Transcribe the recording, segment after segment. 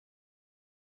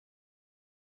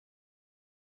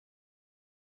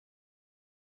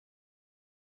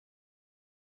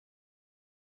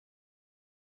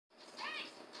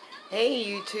Hey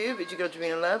YouTube, it's your girl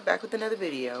Jarena Love, back with another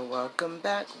video. Welcome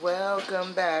back,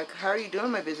 welcome back. How are you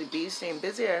doing, my busy bee? Staying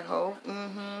busy, I hope.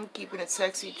 Keeping it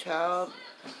sexy, child.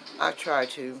 I try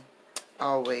to,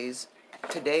 always.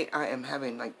 Today I am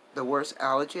having like the worst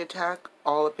allergy attack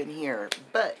all up in here,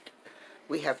 but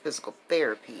we have physical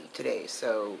therapy today,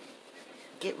 so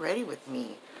get ready with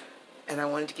me. And I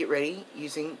wanted to get ready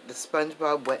using the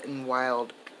SpongeBob Wet n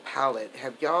Wild palette.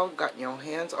 Have y'all gotten your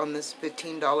hands on this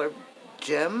 $15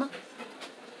 gem?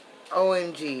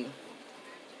 OMG.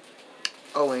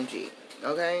 OMG.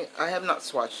 Okay? I have not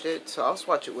swatched it, so I'll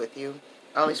swatch it with you.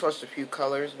 I only swatched a few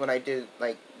colors when I did,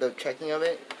 like, the checking of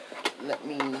it. Let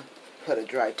me put a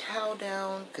dry towel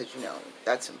down, because, you know,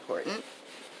 that's important.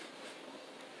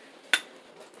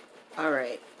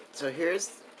 Alright. So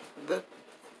here's the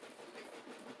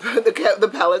the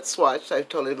palette swatch. I've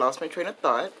totally lost my train of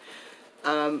thought.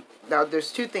 Now,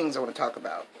 there's two things I want to talk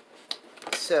about.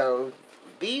 So,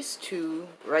 these two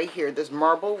right here, this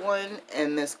marble one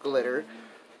and this glitter,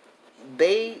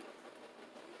 they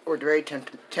were very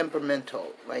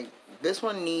temperamental. Like, this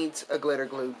one needs a glitter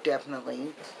glue,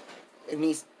 definitely. It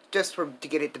needs just to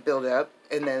get it to build up.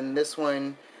 And then this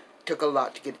one took a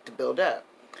lot to get it to build up.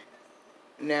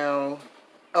 Now,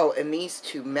 oh, and these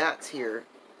two mattes here.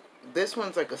 This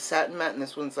one's like a satin matte and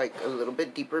this one's like a little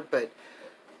bit deeper, but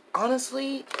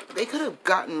honestly, they could have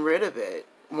gotten rid of it.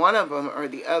 One of them or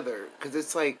the other, because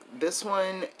it's like this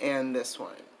one and this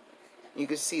one. You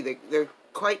can see they're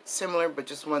quite similar, but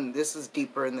just this is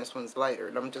deeper and this one's lighter.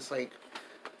 And I'm just like,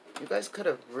 you guys could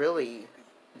have really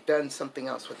done something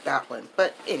else with that one.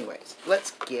 But anyways,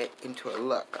 let's get into a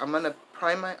look. I'm going to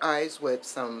prime my eyes with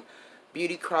some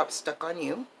Beauty Crop Stuck on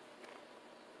You.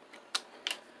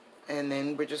 And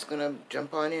then we're just going to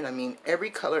jump on in. I mean, every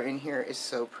color in here is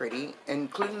so pretty,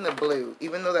 including the blue.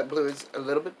 Even though that blue is a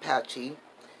little bit patchy,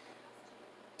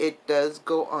 it does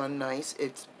go on nice.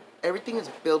 Everything is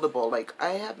buildable. Like,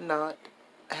 I have not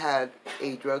had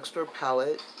a drugstore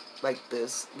palette like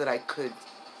this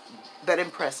that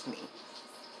impressed me.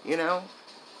 You know?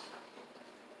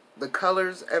 The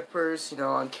colors at first, you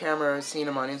know, on camera, seeing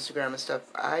them on Instagram and stuff,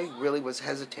 I really was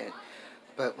hesitant.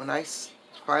 But when I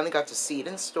finally got to see it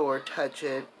in store, touch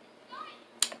it,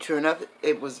 true enough,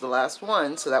 it was the last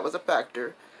one, so that was a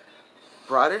factor.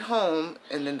 Brought it home,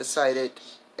 and then decided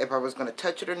if I was going to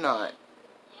touch it or not.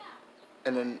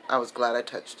 And then I was glad I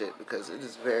touched it, because it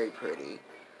is very pretty.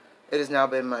 It has now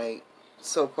been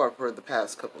so far for the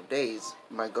past couple of days,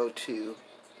 my go-to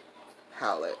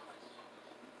palette.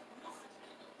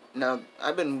 Now,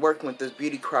 I've been working with this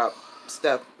Beauty Crop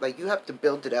stuff. Like, you have to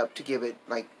build it up to give it,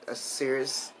 like, a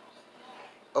serious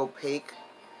opaque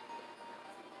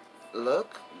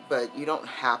look, but you don't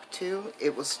have to.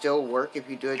 It will still work if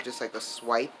you do it just like a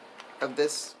swipe of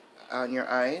this on your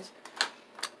eyes.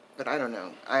 But I don't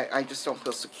know. I just don't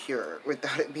feel secure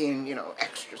without it being, you know,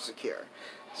 extra secure.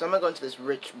 So I'm going to go into this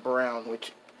rich brown,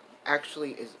 which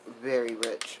actually is very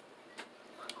rich.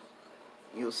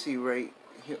 You'll see right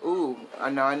here. Ooh,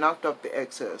 now I knocked off the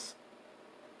excess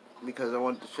because I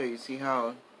wanted to show you. See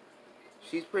how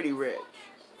she's pretty rich.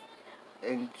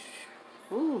 And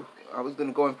ooh, I was going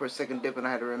to go in for a second dip and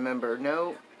I had to remember,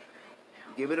 no,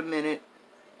 give it a minute,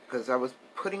 because I was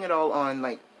putting it all on,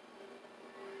 like,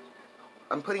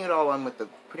 I'm putting it all on with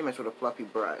pretty much with a fluffy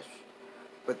brush.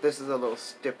 But this is a little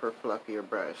stiffer, fluffier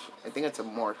brush. I think it's a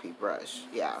Morphe brush,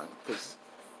 yeah, because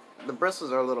the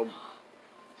bristles are a little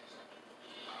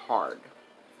hard,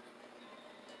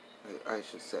 I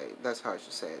should say. That's how I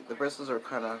should say it. The bristles are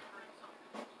kind of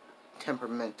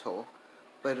temperamental.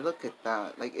 But look at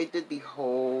that. Like, it did the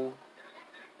whole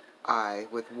eye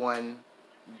with one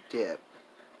dip.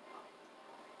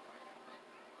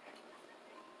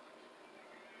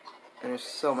 And there's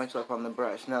so much left on the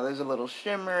brush. Now, there's a little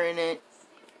shimmer in it,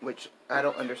 which I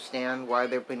don't understand why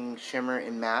they're putting shimmer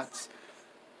in mattes.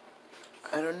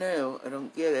 I don't know. I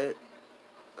don't get it.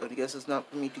 But I guess it's not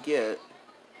for me to get.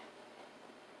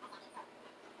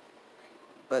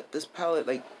 But this palette,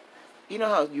 like, you know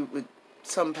how with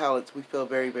some palettes we feel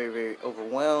very, very, very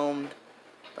overwhelmed.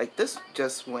 Like, this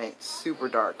just went super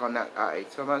dark on that eye.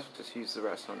 So I might as well just use the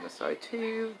rest on this side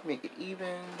too. Make it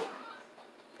even.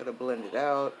 Gotta blend it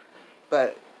out.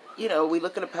 But, you know, we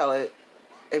look at a palette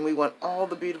and we want all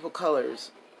the beautiful colors.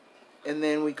 And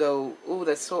then we go, ooh,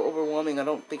 that's so overwhelming. I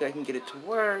don't think I can get it to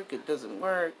work. It doesn't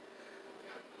work.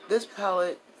 This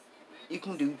palette, you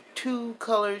can do 2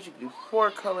 colors. You can do 4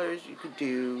 colors. You could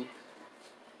do,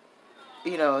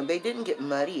 you know, they didn't get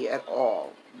muddy at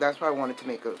all. That's why I wanted to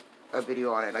make a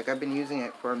video on it. Like, I've been using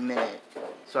it for a minute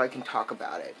so I can talk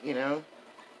about it, you know.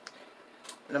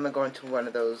 And I'm going to go into one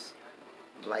of those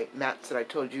light mattes that I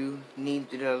told you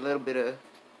needed a little bit of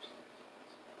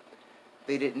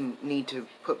they didn't need to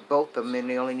put both of them in.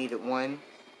 They only needed one.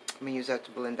 I'm going to use that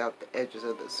to blend out the edges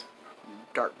of this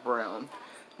dark brown.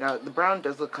 Now, the brown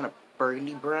does look kind of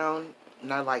burgundy brown,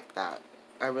 and I like that.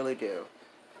 I really do.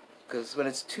 Because when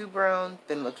it's too brown,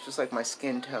 then it looks just like my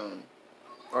skin tone.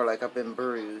 Or like I've been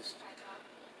bruised.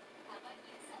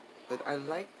 But I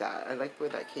like that. I like where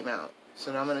that came out.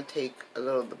 So now I'm going to take a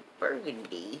little of the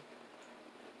burgundy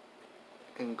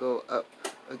and go up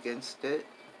against it.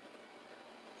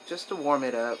 Just to warm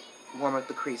it up. Warm up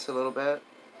the crease a little bit.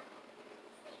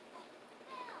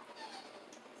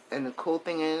 And the cool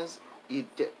thing is,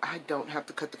 I don't have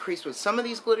to cut the crease with some of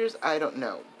these glitters. I don't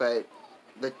know. But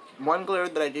the one glitter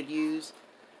that I did use,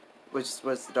 which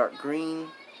was the dark green,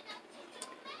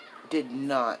 did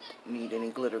not need any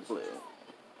glitter glue.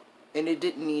 And it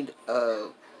didn't need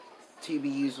to be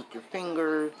used with your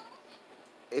finger.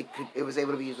 It was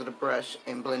able to be used with a brush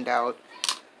and blend out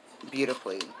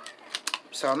beautifully.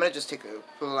 So I'm going to just take a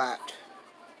flatter,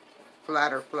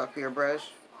 fluffier brush.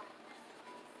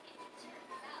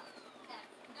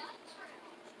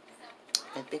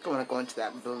 I think I'm going to go into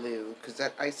that blue, because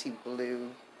that icy blue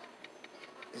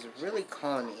is really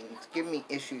calming. It's giving me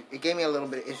issues. It gave me a little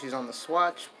bit of issues on the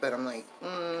swatch, but I'm like,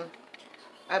 I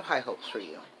have high hopes for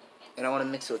you. And I want to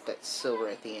mix it with that silver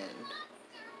at the end.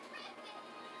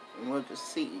 And we'll just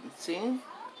see. See?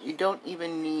 You don't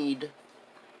even need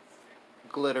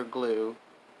glitter glue.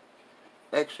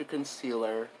 Extra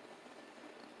concealer.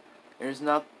 There's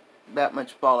not that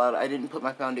much fallout. I didn't put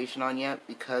my foundation on yet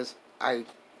because I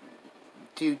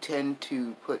do tend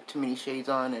to put too many shades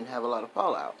on and have a lot of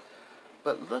fallout.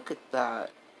 But look at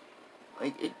that.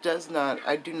 Like, it does not,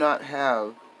 I do not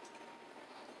have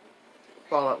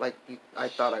fallout like I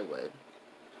thought I would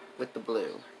with the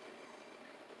blue.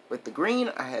 With the green,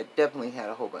 I had definitely had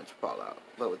a whole bunch of fallout.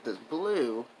 But with this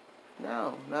blue,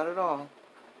 no, not at all.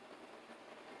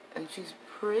 And she's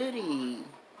pretty.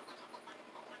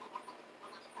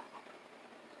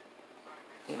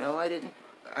 You know,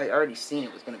 I already seen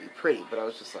it was going to be pretty, but I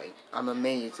was just like, I'm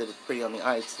amazed that it's pretty on the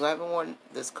eyes. So I haven't worn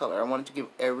this color. I wanted to give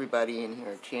everybody in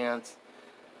here a chance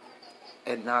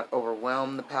and not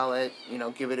overwhelm the palette. You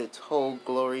know, give it its whole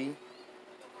glory.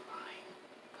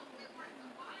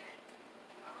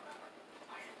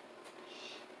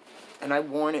 And I've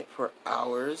worn it for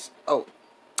hours. Oh,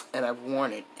 and I've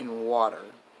worn it in water.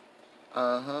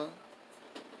 I've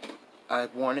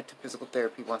worn it to physical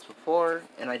therapy once before,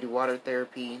 and I do water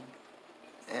therapy,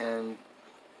 and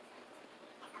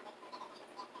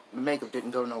the makeup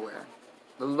didn't go nowhere.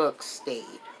 The look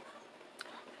stayed.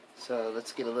 So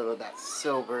let's get a little of that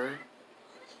silver.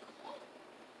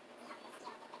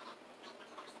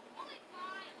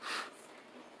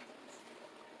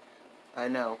 I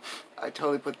know, I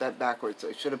totally put that backwards.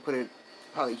 I should have put it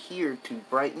probably here to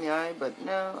brighten the eye, but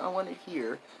no, I want it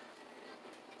here.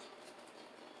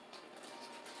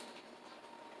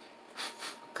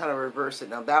 Kind of reverse it.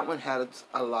 Now that one had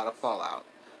a lot of fallout.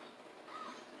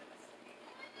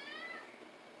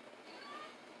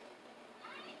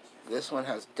 This one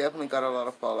has definitely got a lot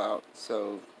of fallout,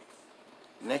 so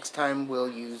next time we'll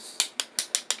use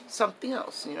something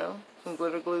else, you know? Some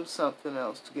glitter glue, something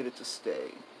else to get it to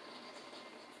stay.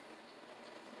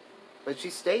 But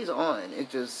she stays on. It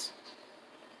just,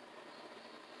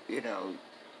 you know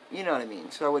what I mean.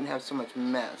 So I wouldn't have so much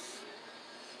mess.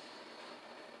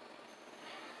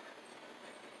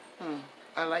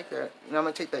 I like that. Now I'm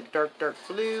going to take that dark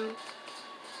blue.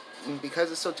 And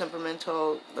because it's so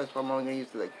temperamental, that's why I'm only going to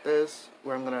use it like this.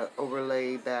 Where I'm going to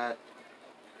overlay that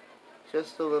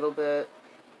just a little bit.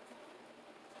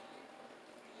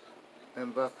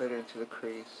 And buff it into the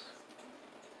crease.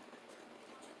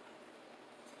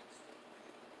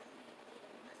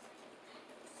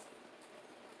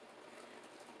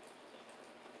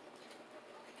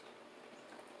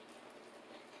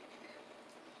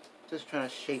 Just trying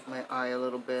to shape my eye a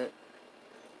little bit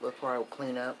before I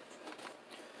clean up.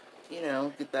 You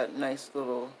know, get that nice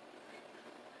little...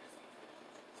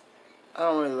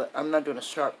 I'm not doing a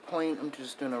sharp point, I'm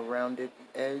just doing a rounded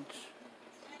edge.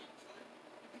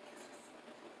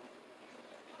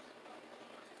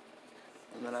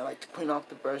 And then I like to clean off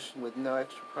the brush with no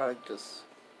extra product, just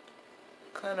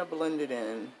kind of blend it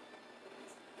in.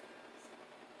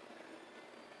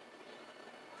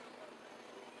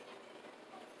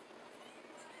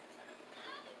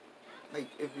 Like,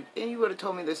 if you would have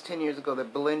told me this 10 years ago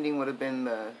that blending would have been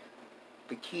the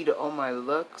key to all my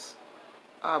looks,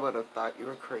 I would have thought you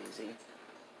were crazy.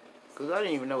 Because I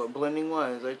didn't even know what blending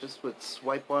was. I just would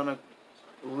swipe on a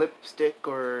lipstick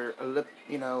or a lip,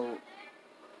 you know,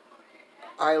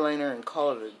 eyeliner and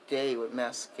call it a day with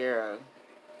mascara.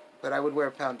 But I would wear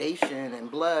foundation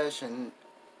and blush and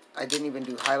I didn't even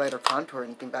do highlight or contour or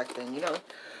anything back then. You know,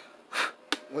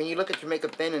 when you look at your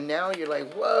makeup then and now, you're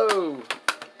like, whoa,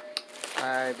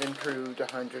 I've improved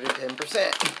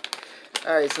 110%.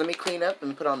 Alright, so let me clean up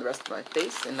and put on the rest of my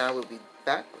face, and I will be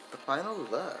back with the final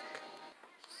look.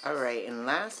 Alright, and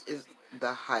last is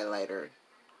the highlighter.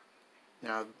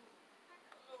 Now,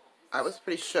 I was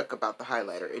pretty shook about the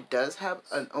highlighter. It does have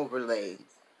an overlay.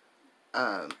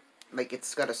 Like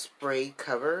it's got a spray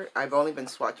cover. I've only been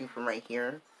swatching from right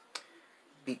here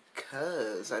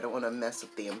because I don't want to mess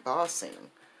up the embossing.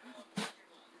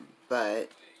 But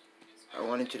I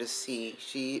wanted you to see,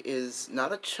 she is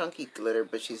not a chunky glitter,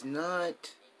 but she's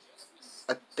not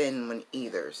a thin one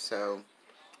either. So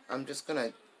I'm just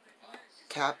going to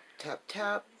tap, tap,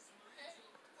 tap.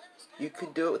 You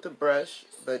could do it with a brush,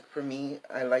 but for me,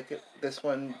 I like it this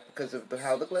one because of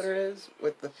how the glitter is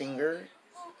with the finger.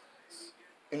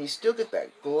 And you still get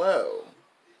that glow,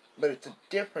 but it's a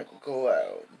different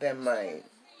glow than my,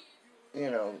 you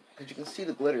know, because you can see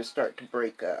the glitter start to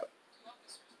break up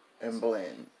and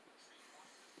blend.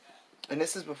 And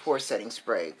this is before setting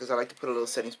spray, because I like to put a little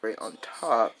setting spray on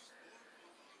top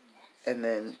and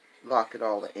then lock it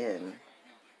all in.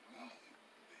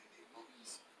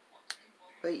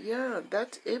 But yeah,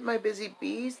 that's it, my busy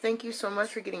bees. Thank you so much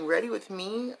for getting ready with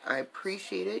me. I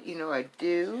appreciate it. You know I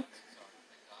do.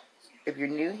 If you're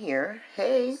new here,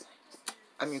 hey,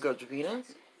 I'm your girl Javina,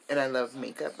 and I love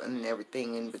makeup and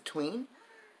everything in between.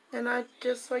 And I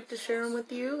just like to share them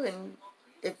with you, and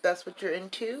if that's what you're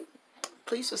into,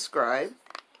 please subscribe.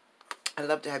 I'd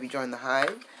love to have you join the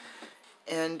hive.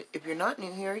 And if you're not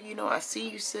new here, you know, I see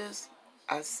you, sis.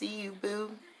 I see you, boo.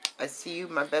 I see you,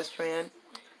 my best friend.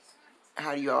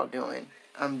 How you all doing?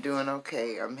 I'm doing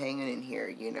okay. I'm hanging in here,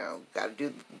 you know. Gotta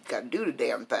do the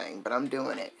damn thing, but I'm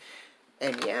doing it.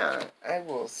 And yeah, I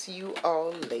will see you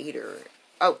all later.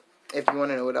 Oh, if you want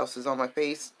to know what else is on my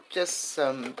face, just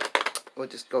we'll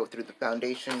just go through the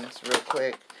foundations real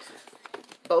quick.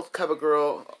 Both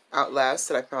CoverGirl Outlast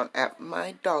that I found at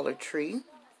my Dollar Tree.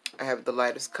 I have the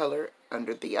lightest color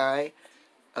under the eye,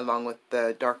 along with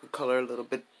the darker color a little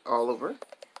bit all over.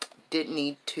 Didn't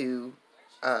need to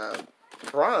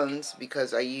bronze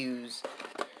because I use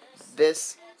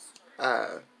this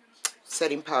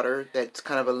setting powder that's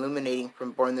kind of illuminating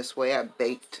from Born This Way. I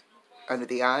baked under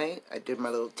the eye. I did my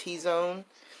little T-zone.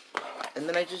 And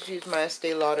then I just used my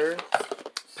Estee Lauder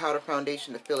powder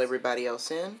foundation to fill everybody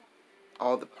else in,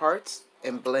 all the parts,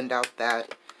 and blend out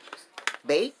that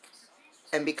bake.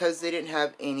 And because they didn't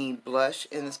have any blush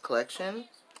in this collection,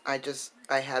 I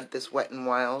had this Wet n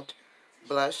Wild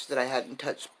blush that I hadn't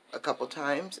touched a couple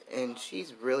times, and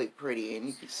she's really pretty. And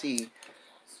you can see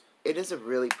it is a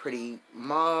really pretty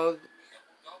mauve.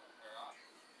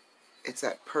 It's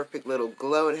that perfect little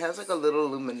glow. It has like a little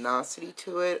luminosity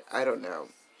to it. I don't know.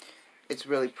 It's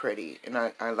really pretty, and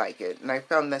I like it. And I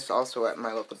found this also at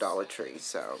my local Dollar Tree,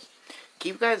 so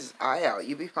keep you guys' eye out.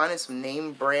 You'll be finding some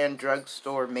name brand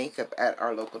drugstore makeup at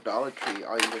our local Dollar Tree.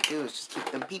 All you gotta do is just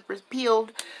keep them peepers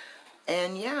peeled.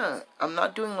 And yeah, I'm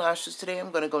not doing lashes today.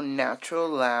 I'm gonna go natural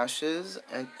lashes.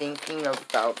 I'm thinking of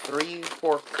about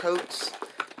 3-4 coats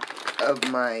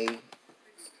of my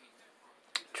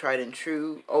tried and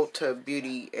true Ulta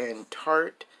Beauty and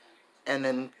Tarte, and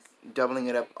then doubling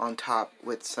it up on top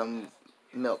with some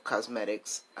Milk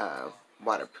Cosmetics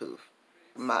waterproof.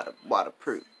 Not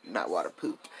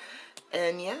waterproof.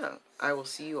 And yeah, I will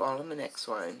see you all in the next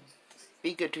one.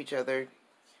 Be good to each other.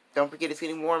 Don't forget it's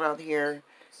getting warm out here.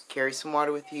 Carry some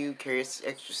water with you. Carry an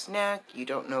extra snack. You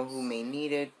don't know who may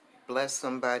need it. Bless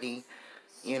somebody.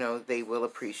 You know, they will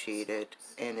appreciate it.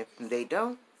 And if they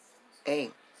don't,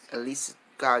 hey, at least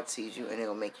God sees you and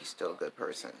it'll make you still a good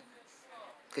person.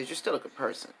 Because you're still a good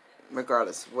person,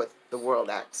 regardless of what the world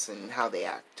acts and how they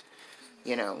act.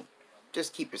 You know,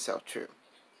 just keep yourself true.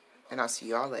 And I'll see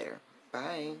y'all later.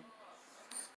 Bye.